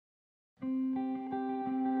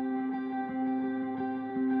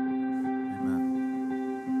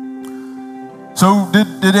So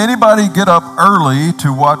did anybody get up early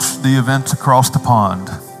to watch the events across the pond?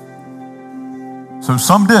 So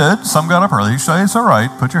some did, some got up early. Say it's all right,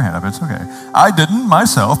 put your hand up, it's okay. I didn't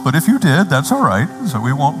myself, but if you did, that's all right. So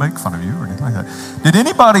we won't make fun of you or anything like that. Did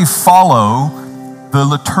anybody follow the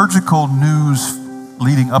liturgical news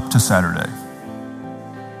leading up to Saturday?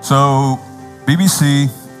 So BBC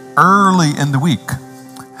early in the week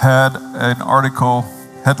had an article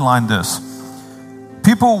headlined this: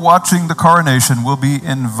 people watching the coronation will be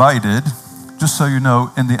invited. Just so you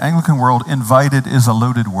know, in the Anglican world, invited is a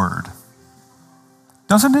loaded word.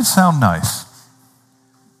 Doesn't it sound nice?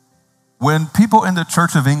 When people in the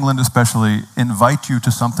Church of England especially invite you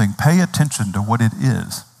to something, pay attention to what it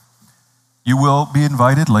is. You will be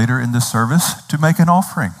invited later in this service to make an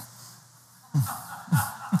offering.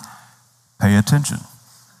 Pay attention.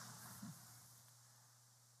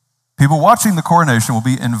 People watching the coronation will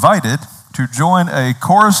be invited to join a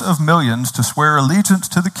chorus of millions to swear allegiance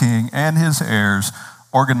to the king and his heirs,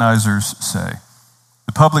 organizers say.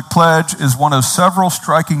 The public pledge is one of several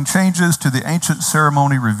striking changes to the ancient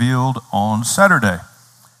ceremony revealed on Saturday.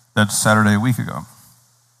 That's Saturday a week ago.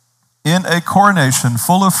 In a coronation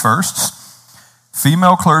full of firsts,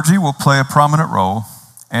 female clergy will play a prominent role,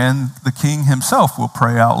 and the king himself will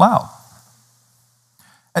pray out loud.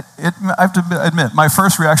 I have to admit, my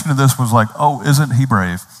first reaction to this was like, oh, isn't he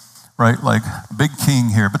brave? Right? Like, big king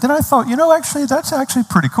here. But then I thought, actually, that's actually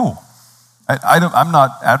pretty cool. I'm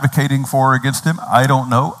not advocating for or against him. I don't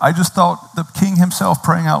know. I just thought the king himself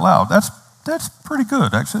praying out loud. That's pretty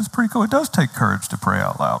good, actually. It's pretty cool. It does take courage to pray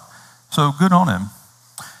out loud. So good on him.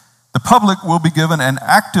 The public will be given an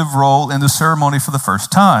active role in the ceremony for the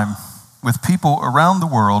first time, with people around the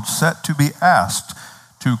world set to be asked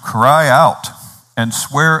to cry out and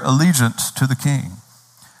swear allegiance to the king.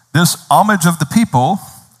 This homage of the people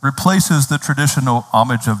replaces the traditional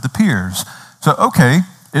homage of the peers. So, okay,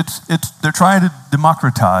 they're trying to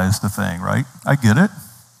democratize the thing, right? I get it.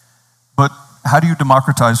 But how do you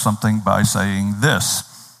democratize something by saying this?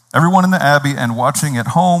 Everyone in the Abbey and watching at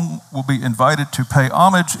home will be invited to pay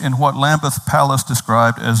homage in what Lambeth Palace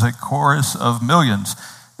described as a chorus of millions.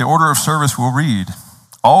 The order of service will read,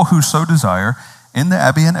 all who so desire, in the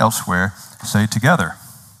Abbey and elsewhere, say together,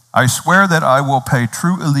 I swear that I will pay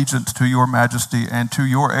true allegiance to your majesty and to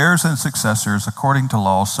your heirs and successors according to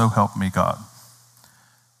law, so help me God.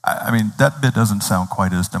 I mean, that bit doesn't sound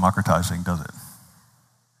quite as democratizing, does it?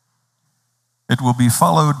 It will be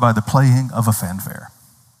followed by the playing of a fanfare.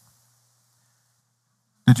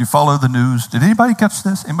 Did you follow the news? Did anybody catch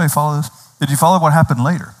this? Anybody follow this? Did you follow what happened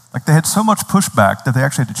later? Like, they had so much pushback that they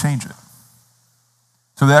actually had to change it.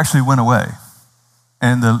 So they actually went away.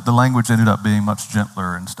 And the language ended up being much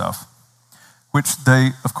gentler and stuff, which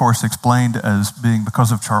they, of course, explained as being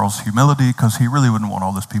because of Charles' humility, because he really wouldn't want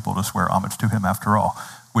all those people to swear homage to him after all,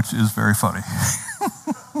 which is very funny.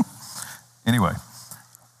 Anyway,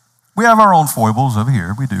 we have our own foibles over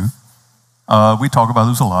here. We do. We talk about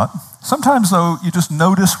those a lot. Sometimes, though, you just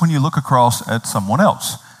notice when you look across at someone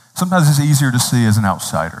else. Sometimes it's easier to see as an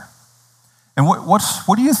outsider. And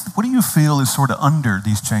what do you feel is sort of under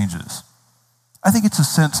these changes? I think it's a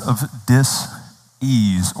sense of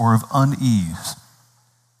dis-ease or of unease,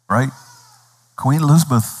 right? Queen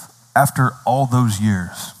Elizabeth, after all those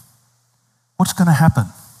years, what's going to happen?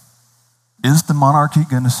 Is the monarchy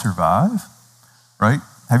going to survive, right?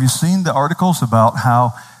 Have you seen the articles about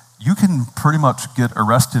how you can pretty much get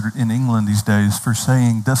arrested in England these days for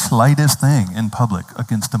saying the slightest thing in public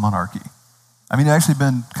against the monarchy? I mean, it's actually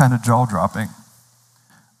been kind of jaw-dropping.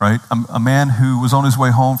 Right? A man who was on his way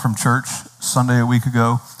home from church Sunday a week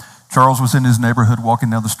ago, Charles was in his neighborhood walking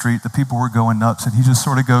down the street. The people were going nuts, and he just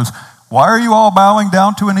sort of goes, why are you all bowing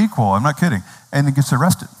down to an equal? I'm not kidding. And he gets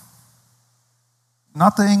arrested.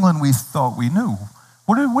 Not the England we thought we knew.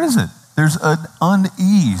 What is it? There's an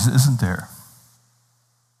unease, isn't there?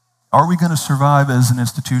 Are we going to survive as an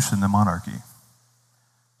institution, the monarchy?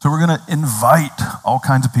 So we're going to invite all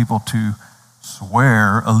kinds of people to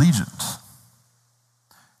swear allegiance.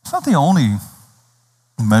 It's not the only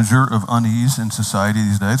measure of unease in society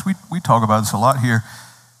these days. We talk about this a lot here.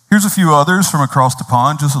 Here's a few others from across the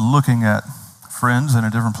pond, just looking at friends in a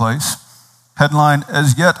different place. Headline,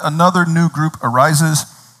 as yet another new group arises,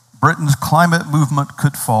 Britain's climate movement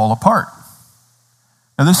could fall apart.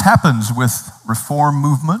 Now this happens with reform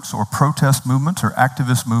movements or protest movements or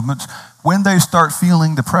activist movements. When they start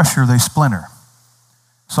feeling the pressure, they splinter.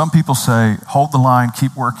 Some people say, hold the line,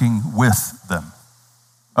 keep working with them.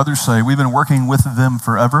 Others say, we've been working with them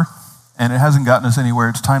forever, and it hasn't gotten us anywhere.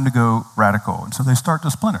 It's time to go radical. And so they start to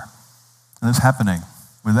splinter. And it's happening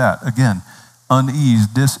with that. Again, unease,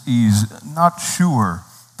 dis-ease, not sure,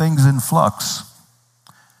 things in flux.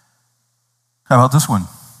 How about this one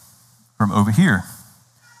from over here?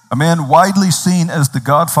 A man widely seen as the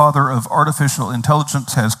godfather of artificial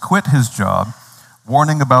intelligence has quit his job,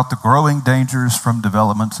 warning about the growing dangers from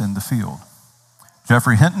developments in the field.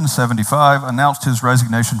 Jeffrey Hinton, 75, announced his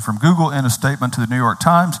resignation from Google in a statement to the New York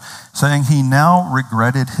Times, saying he now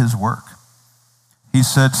regretted his work. He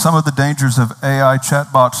said some of the dangers of AI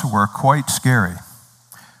chatbots were quite scary.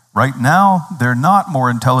 Right now, they're not more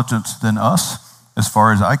intelligent than us, as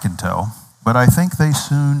far as I can tell, but I think they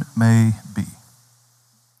soon may be.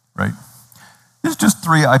 Right? There's just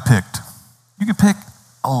 3 I picked. You could pick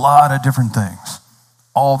a lot of different things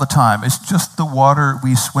all the time. It's just the water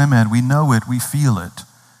we swim in. We know it. We feel it.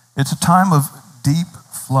 It's a time of deep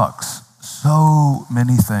flux. So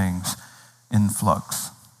many things in flux.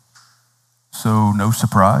 So no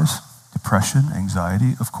surprise, depression,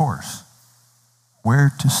 anxiety, of course.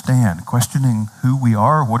 Where to stand, questioning who we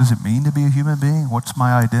are, what does it mean to be a human being, what's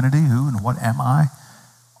my identity, who and what am I?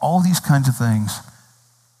 All these kinds of things,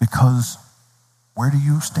 because where do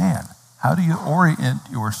you stand? How do you orient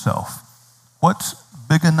yourself? What's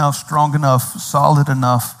big enough, strong enough, solid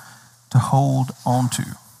enough to hold on to?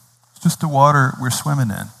 It's just the water we're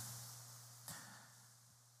swimming in.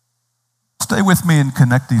 Stay with me and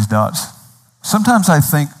connect these dots. Sometimes I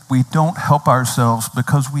think we don't help ourselves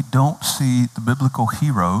because we don't see the biblical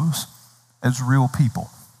heroes as real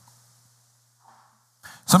people.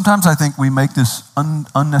 Sometimes I think we make this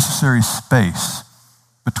unnecessary space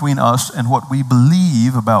between us and what we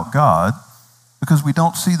believe about God because we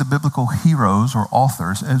don't see the biblical heroes or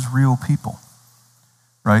authors as real people,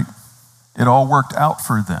 right? It all worked out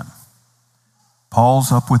for them.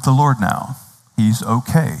 Paul's up with the Lord now. He's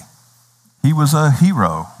okay. He was a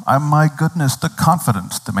hero. My goodness, the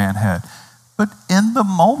confidence the man had. But in the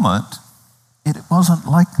moment, it wasn't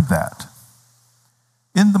like that.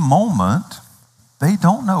 In the moment, they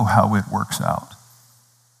don't know how it works out.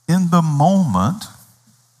 In the moment,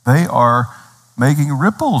 they are making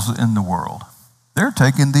ripples in the world. They're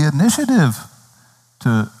taking the initiative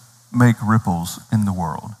to make ripples in the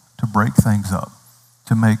world, to break things up,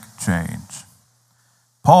 to make change.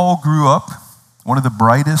 Paul grew up one of the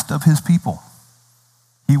brightest of his people.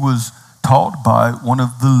 He was taught by one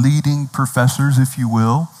of the leading professors, if you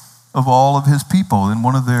will, of all of his people in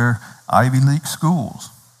one of their Ivy League schools.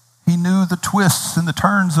 He knew the twists and the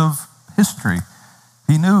turns of history.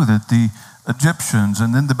 He knew that the Egyptians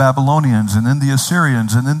and then the Babylonians and then the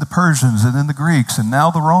Assyrians and then the Persians and then the Greeks and now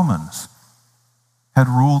the Romans had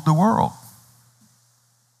ruled the world.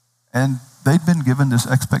 And they'd been given this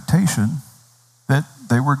expectation that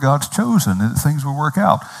they were God's chosen and that things would work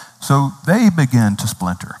out. So they began to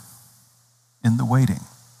splinter in the waiting.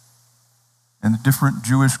 And the different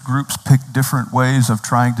Jewish groups picked different ways of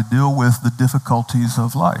trying to deal with the difficulties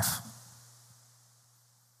of life.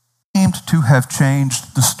 He seemed to have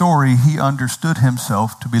changed the story he understood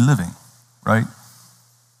himself to be living, right?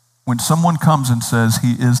 When someone comes and says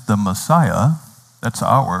he is the Messiah, that's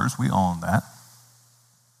ours, we own that.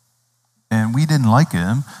 And we didn't like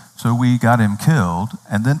him, so we got him killed.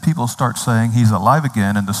 And then people start saying he's alive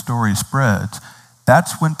again and the story spreads.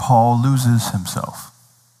 That's when Paul loses himself.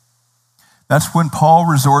 That's when Paul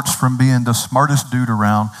resorts from being the smartest dude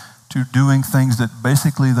around to doing things that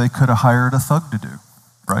basically they could have hired a thug to do,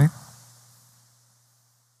 right?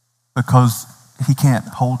 Because he can't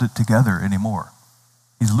hold it together anymore.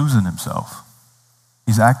 He's losing himself.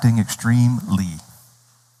 He's acting extremely.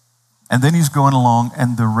 And then he's going along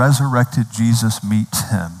and the resurrected Jesus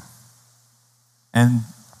meets him. And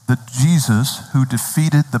the Jesus who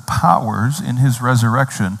defeated the powers in his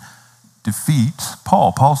resurrection defeats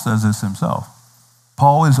Paul. Paul says this himself.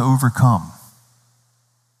 Paul is overcome.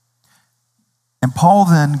 And Paul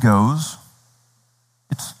then goes,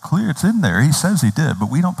 it's clear, it's in there. He says he did,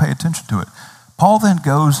 but we don't pay attention to it. Paul then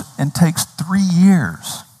goes and takes 3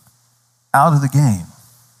 years out of the game.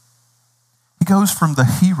 He goes from the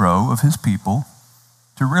hero of his people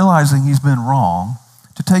to realizing he's been wrong,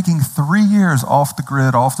 to taking 3 years off the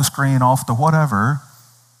grid, off the screen, off the whatever,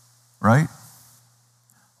 right?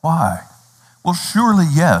 Why? Well, surely,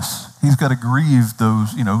 yes, he's got to grieve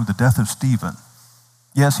those, the death of Stephen.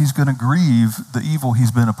 Yes, he's going to grieve the evil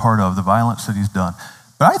he's been a part of, the violence that he's done.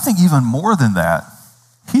 But I think even more than that,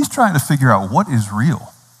 he's trying to figure out what is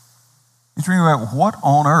real. He's trying to figure out what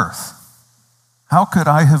on earth. How could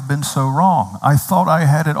I have been so wrong? I thought I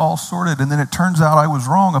had it all sorted, and then it turns out I was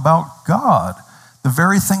wrong about God, the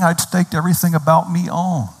very thing I'd staked everything about me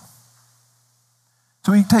on.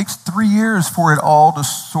 So he takes 3 years for it all to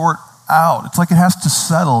sort out. It's like it has to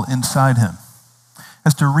settle inside him. It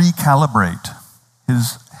has to recalibrate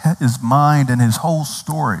his mind and his whole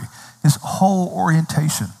story, his whole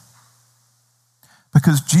orientation.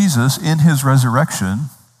 Because Jesus, in his resurrection,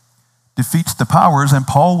 defeats the powers, and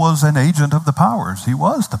Paul was an agent of the powers. He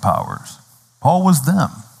was the powers. Paul was them.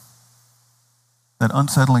 That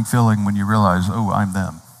unsettling feeling when you realize, oh, I'm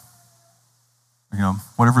them. You know,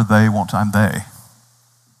 whatever they want, I'm they.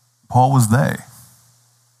 Paul was they.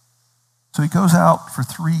 So he goes out for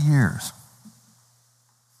 3 years.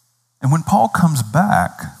 And when Paul comes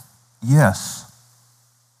back, yes,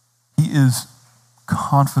 he is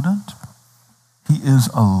confident. He is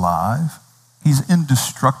alive. He's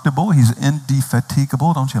indestructible. He's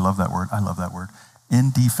indefatigable. Don't you love that word? I love that word.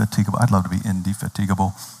 Indefatigable. I'd love to be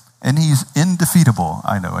indefatigable. And he's indefeatable.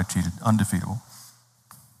 I know, I cheated. Undefeatable.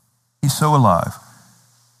 He's so alive.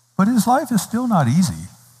 But his life is still not easy.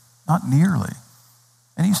 Not nearly.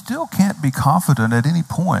 And he still can't be confident at any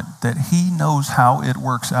point that he knows how it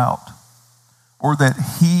works out, or that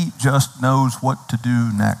he just knows what to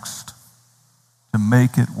do next to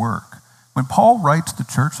make it work. When Paul writes to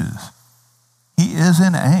churches, he is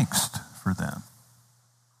in angst for them,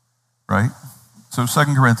 right? So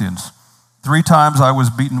 2 Corinthians, 3 times I was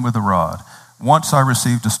beaten with a rod. Once I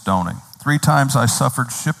received a stoning. 3 times I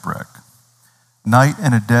suffered shipwreck. Night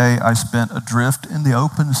and a day I spent adrift in the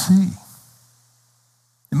open sea.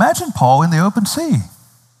 Imagine Paul in the open sea.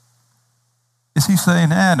 Is he saying,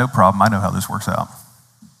 no problem, I know how this works out.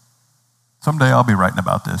 Someday I'll be writing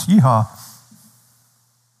about this. Yeehaw.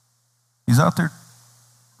 He's out there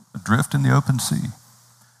adrift in the open sea.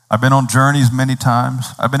 I've been on journeys many times.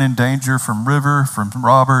 I've been in danger from river, from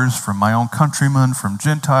robbers, from my own countrymen, from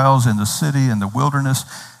Gentiles in the city, in the wilderness,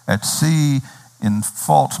 at sea, in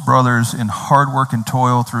false brothers, in hard work and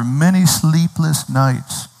toil, through many sleepless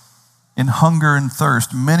nights, in hunger and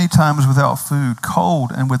thirst, many times without food,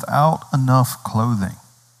 cold and without enough clothing.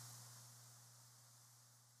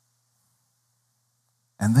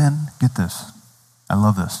 And then, get this, I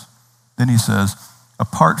love this. Then he says,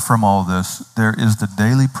 apart from all this, there is the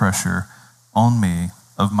daily pressure on me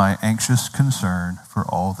of my anxious concern for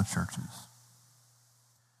all the churches.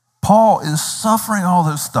 Paul is suffering all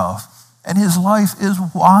this stuff, and his life is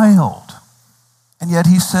wild. And yet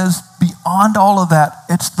he says, beyond all of that,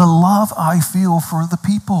 it's the love I feel for the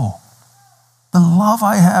people. The love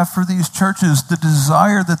I have for these churches, the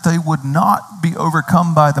desire that they would not be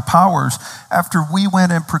overcome by the powers after we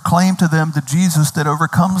went and proclaimed to them the Jesus that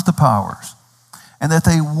overcomes the powers, and that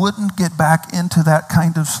they wouldn't get back into that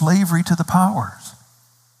kind of slavery to the powers.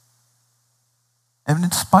 And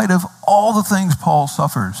in spite of all the things Paul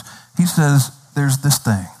suffers, he says, there's this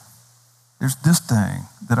thing. There's this thing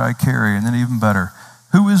that I carry, and then even better,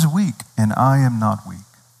 who is weak and I am not weak?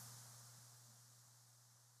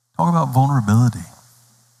 Talk about vulnerability.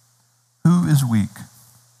 Who is weak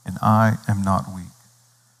and I am not weak?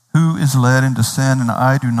 Who is led into sin and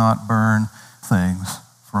I do not burn? Things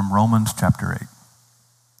from Romans chapter 8.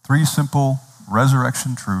 3 simple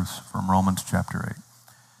resurrection truths from Romans chapter 8.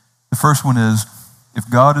 The first one is, if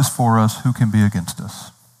God is for us, who can be against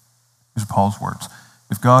us? These are Paul's words.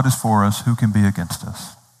 If God is for us, who can be against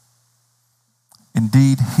us?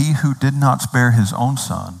 Indeed, he who did not spare his own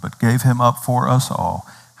son, but gave him up for us all,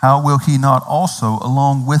 how will he not also,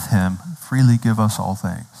 along with him, freely give us all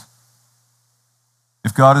things?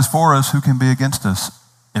 If God is for us, who can be against us?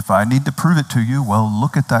 If I need to prove it to you, well,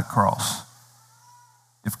 look at that cross.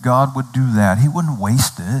 If God would do that, he wouldn't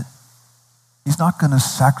waste it. He's not going to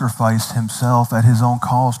sacrifice himself at his own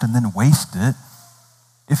cost and then waste it.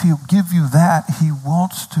 If he'll give you that, he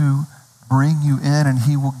wants to bring you in, and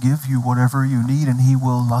he will give you whatever you need, and he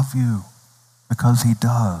will love you because he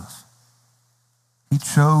does. He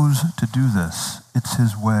chose to do this. It's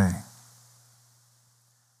his way.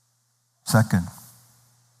 Second,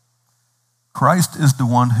 Christ is the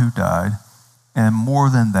one who died, and more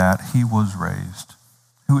than that, he was raised,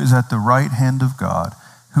 who is at the right hand of God,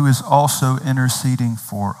 who is also interceding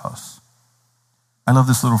for us. I love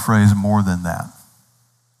this little phrase, more than that.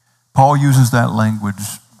 Paul uses that language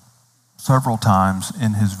several times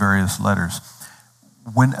in his various letters.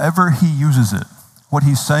 Whenever he uses it, what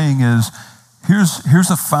he's saying is, here's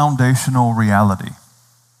a foundational reality,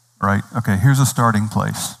 right? Okay, here's a starting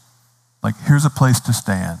place. Like, here's a place to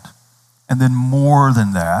stand. And then more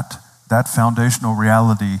than that, that foundational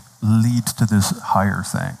reality leads to this higher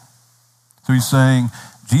thing. So he's saying,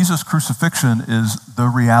 Jesus' crucifixion is the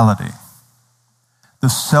reality. The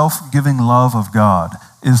self-giving love of God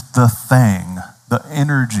is the thing, the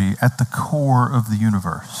energy at the core of the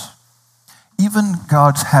universe. Even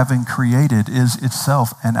God's having created is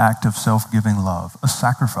itself an act of self-giving love, a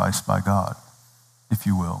sacrifice by God, if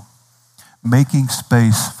you will. Making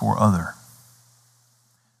space for other.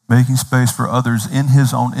 Making space for others in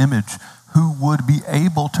his own image who would be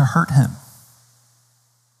able to hurt him.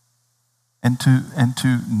 and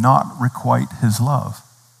to not requite his love.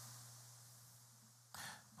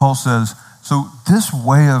 Paul says, so this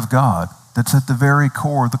way of God that's at the very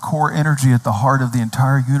core, the core energy at the heart of the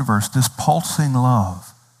entire universe, this pulsing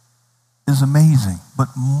love is amazing. But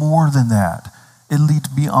more than that, it leads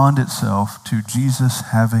beyond itself to Jesus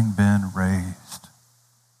having been raised.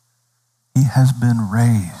 He has been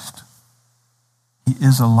raised. He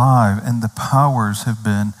is alive, and the powers have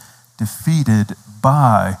been defeated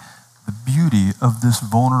by the beauty of this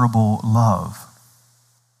vulnerable love.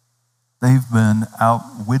 They've been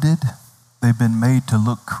outwitted. They've been made to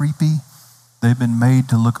look creepy. They've been made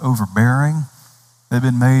to look overbearing. They've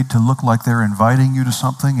been made to look like they're inviting you to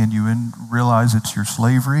something and you realize it's your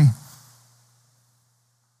slavery.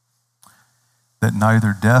 That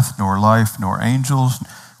neither death nor life nor angels,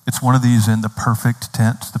 it's one of these in the perfect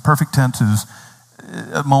tense. The perfect tense is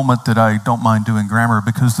a moment that I don't mind doing grammar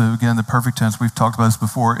because, again, the perfect tense, we've talked about this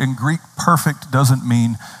before. In Greek, perfect doesn't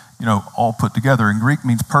mean, all put together. In Greek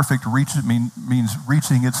means perfect, means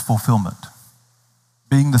reaching its fulfillment,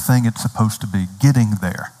 being the thing it's supposed to be, getting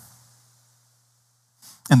there.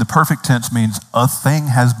 And the perfect tense means a thing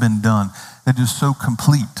has been done that is so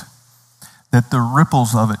complete that the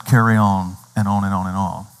ripples of it carry on and on and on and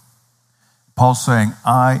on. Paul's saying,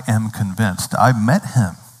 I am convinced. I've met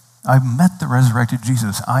him. I've met the resurrected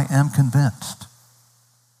Jesus. I am convinced.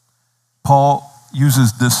 Paul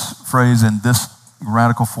uses this phrase in this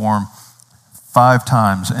grammatical form 5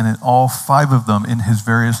 times, and in all 5 of them in his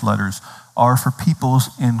various letters are for people's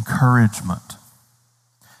encouragement.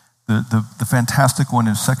 The fantastic one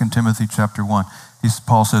is 2 Timothy chapter 1.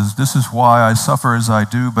 Paul says, this is why I suffer as I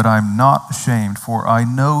do, but I'm not ashamed, for I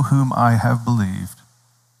know whom I have believed,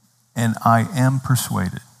 and I am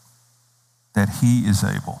persuaded that he is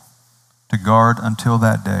able to guard until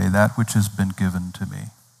that day that which has been given to me.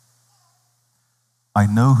 I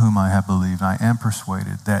know whom I have believed, and I am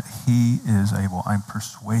persuaded that he is able. I'm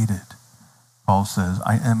persuaded, Paul says.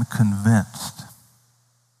 I am convinced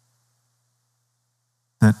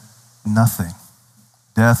that nothing,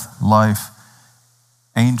 death, life,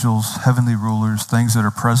 angels, heavenly rulers, things that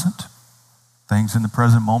are present, things in the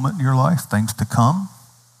present moment in your life, things to come,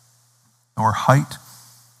 or height,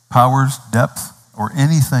 powers, depth, or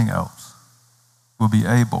anything else will be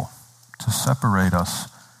able to separate us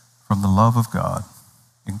from the love of God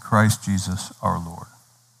in Christ Jesus our Lord.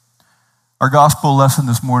 Our gospel lesson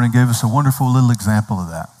this morning gave us a wonderful little example of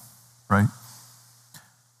that, right?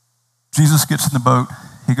 Jesus gets in the boat.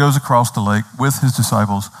 He goes across the lake with his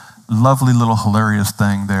disciples. Lovely little hilarious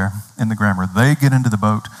thing there in the grammar. They get into the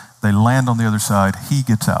boat. They land on the other side. He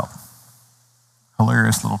gets out.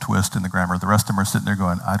 Hilarious little twist in the grammar. The rest of them are sitting there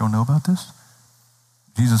going, I don't know about this.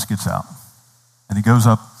 Jesus gets out. And he goes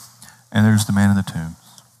up, and there's the man in the tomb.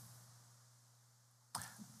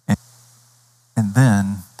 And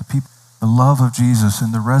then the love of Jesus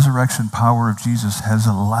and the resurrection power of Jesus has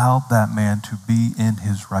allowed that man to be in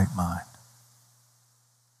his right mind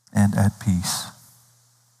and at peace.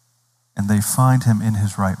 And they find him in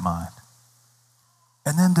his right mind.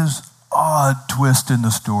 And then this odd twist in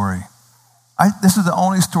the story. This is the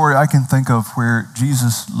only story I can think of where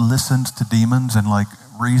Jesus listens to demons and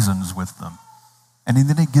reasons with them. And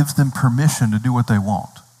then he gives them permission to do what they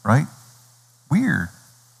want, right? Weird.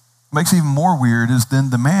 What makes it even more weird is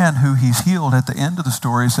then the man who he's healed at the end of the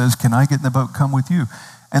story says, can I get in the boat, come with you?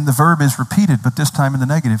 And the verb is repeated, but this time in the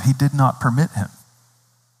negative. He did not permit him.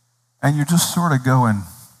 And you're just sort of going,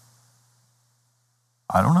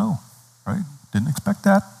 I don't know, right? Didn't expect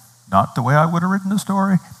that. Not the way I would have written the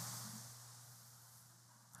story.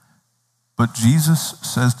 But Jesus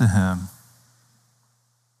says to him,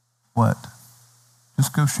 what?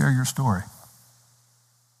 Just go share your story.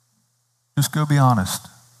 Just go be honest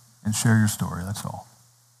and share your story, that's all.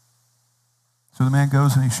 So the man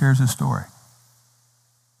goes and he shares his story.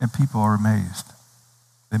 And people are amazed.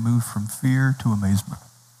 They move from fear to amazement.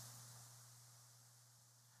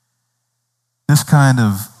 This kind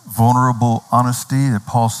of vulnerable honesty that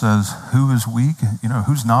Paul says, who is weak?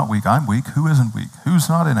 Who's not weak? I'm weak. Who isn't weak? Who's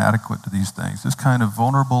not inadequate to these things? This kind of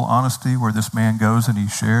vulnerable honesty where this man goes and he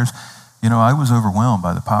shares, I was overwhelmed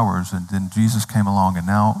by the powers, and then Jesus came along, and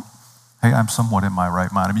now, hey, I'm somewhat in my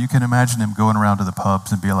right mind. I mean, you can imagine him going around to the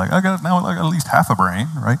pubs and be like, I got at least half a brain,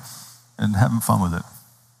 right? And having fun with it.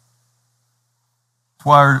 That's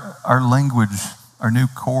why our language, our new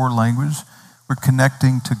core language, we're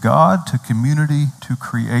connecting to God, to community, to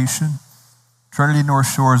creation. Trinity North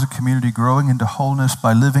Shore is a community growing into wholeness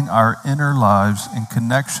by living our inner lives in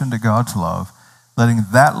connection to God's love, letting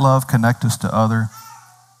that love connect us to others,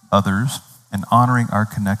 and honoring our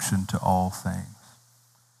connection to all things.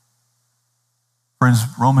 Friends,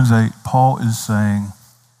 Romans 8, Paul is saying,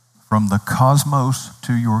 from the cosmos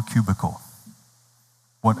to your cubicle,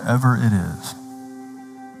 whatever it is,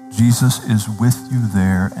 Jesus is with you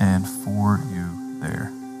there and for you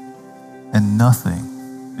there. And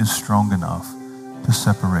nothing is strong enough to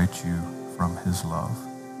separate you from his love.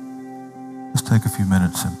 Let's take a few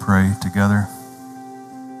minutes and pray together.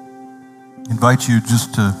 I invite you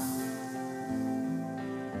just to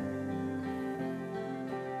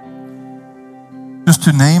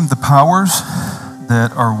name the powers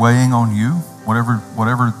that are weighing on you,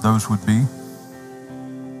 whatever those would be.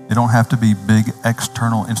 They don't have to be big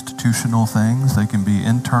external institutional things. They can be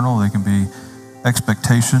internal. They can be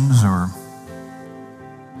expectations or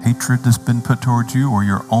hatred that's been put towards you, or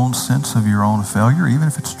your own sense of your own failure, even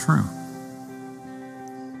if it's true.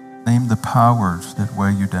 Name the powers that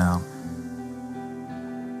weigh you down.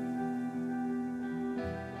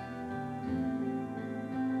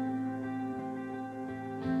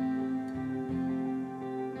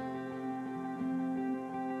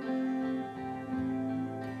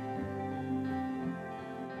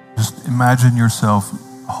 Just imagine yourself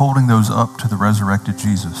holding those up to the resurrected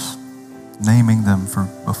Jesus, naming them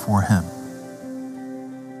before him.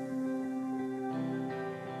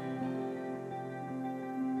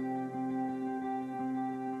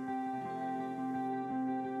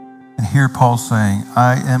 And here Paul's saying,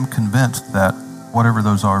 I am convinced that whatever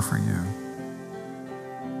those are for you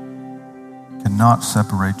cannot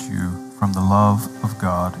separate you from the love of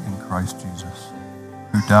God in Christ Jesus,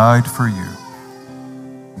 who died for you.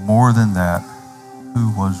 More than that, who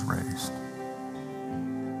was raised.